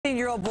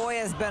16-year-old boy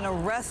has been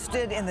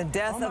arrested in the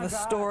death of a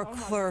store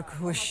clerk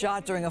who was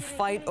shot during a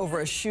fight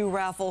over a shoe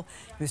raffle.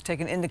 He was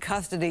taken into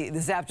custody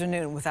this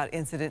afternoon without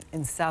incident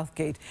in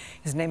Southgate.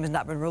 His name has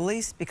not been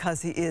released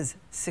because he is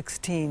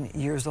 16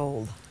 years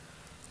old.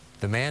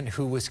 The man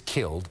who was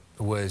killed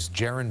was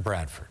Jaron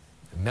Bradford.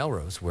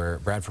 Melrose, where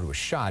Bradford was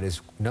shot,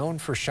 is known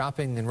for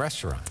shopping in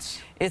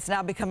restaurants. It's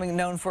now becoming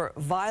known for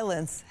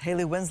violence.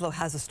 Haley Winslow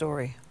has a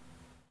story.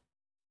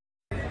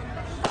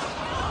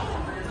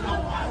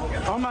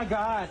 Oh my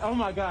God, oh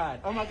my God,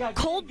 oh my God.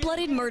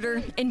 Cold-blooded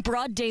murder in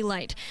broad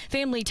daylight.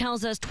 Family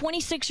tells us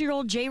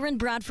 26-year-old Jaron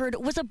Bradford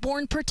was a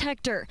born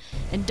protector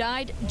and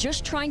died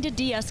just trying to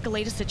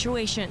de-escalate a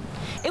situation.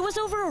 It was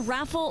over a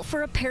raffle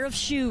for a pair of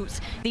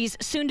shoes. These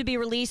soon-to-be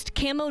released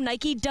camo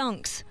Nike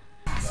Dunks.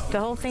 The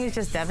whole thing is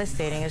just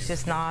devastating. It's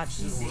just not,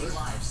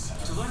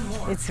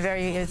 it's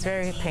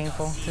very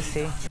painful to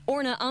see.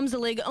 Orna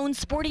Amzalig owns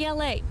Sporty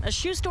LA, a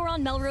shoe store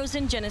on Melrose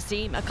in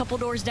Genesee, a couple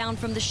doors down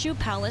from the Shoe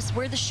Palace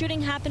where the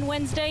shooting happened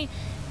Wednesday,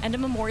 and a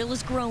memorial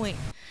is growing.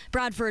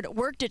 Bradford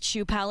worked at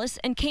Shoe Palace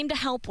and came to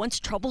help once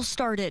trouble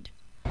started.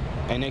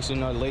 And next thing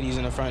you know, the ladies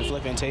in the front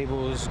flipping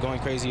tables, going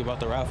crazy about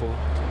the raffle.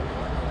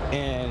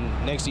 And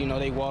next thing you know,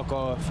 they walk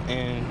off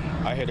and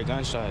I hear the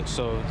gunshot.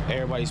 So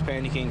everybody's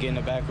panicking, get in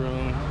the back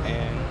room,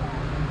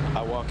 and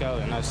I walk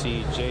out and I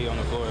see Jay on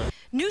the floor.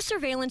 New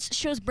surveillance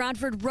shows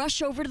Bradford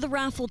rush over to the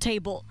raffle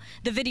table.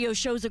 The video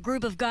shows a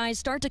group of guys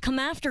start to come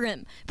after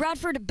him.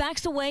 Bradford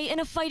backs away in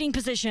a fighting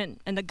position,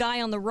 and the guy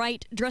on the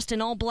right, dressed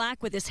in all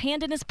black with his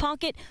hand in his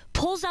pocket,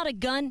 pulls out a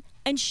gun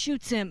and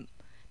shoots him.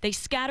 They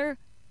scatter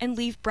and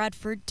leave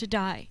Bradford to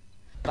die.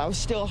 I was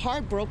still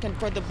heartbroken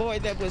for the boy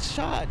that was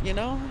shot, you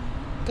know,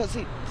 because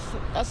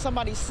that's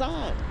somebody's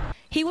son.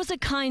 He was a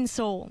kind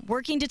soul,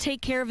 working to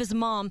take care of his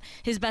mom,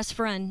 his best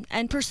friend,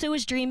 and pursue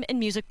his dream in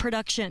music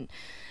production.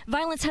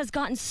 Violence has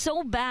gotten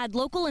so bad,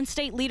 local and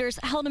state leaders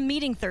held a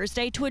meeting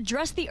Thursday to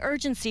address the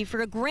urgency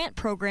for a grant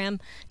program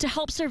to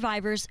help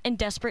survivors in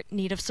desperate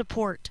need of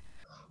support.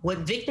 What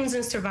victims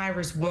and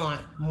survivors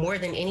want more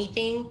than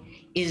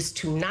anything is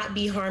to not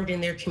be harmed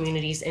in their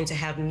communities and to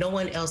have no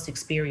one else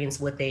experience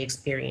what they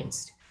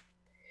experienced.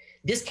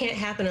 This can't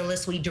happen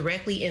unless we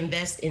directly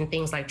invest in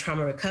things like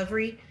trauma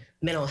recovery,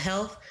 mental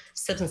health,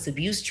 substance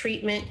abuse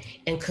treatment,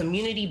 and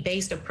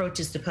community-based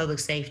approaches to public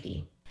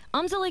safety.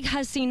 Amzalig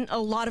has seen a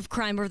lot of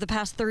crime over the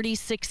past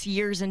 36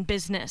 years in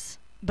business,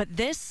 but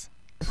this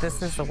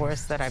is the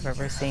worst that I've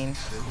ever seen.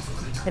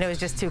 And it was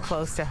just too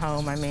close to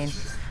home. I mean,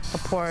 a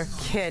poor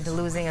kid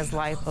losing his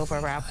life over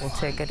a raffle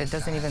ticket, it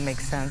doesn't even make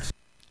sense.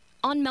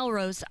 On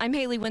Melrose, I'm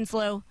Haley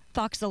Winslow,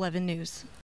 Fox 11 News.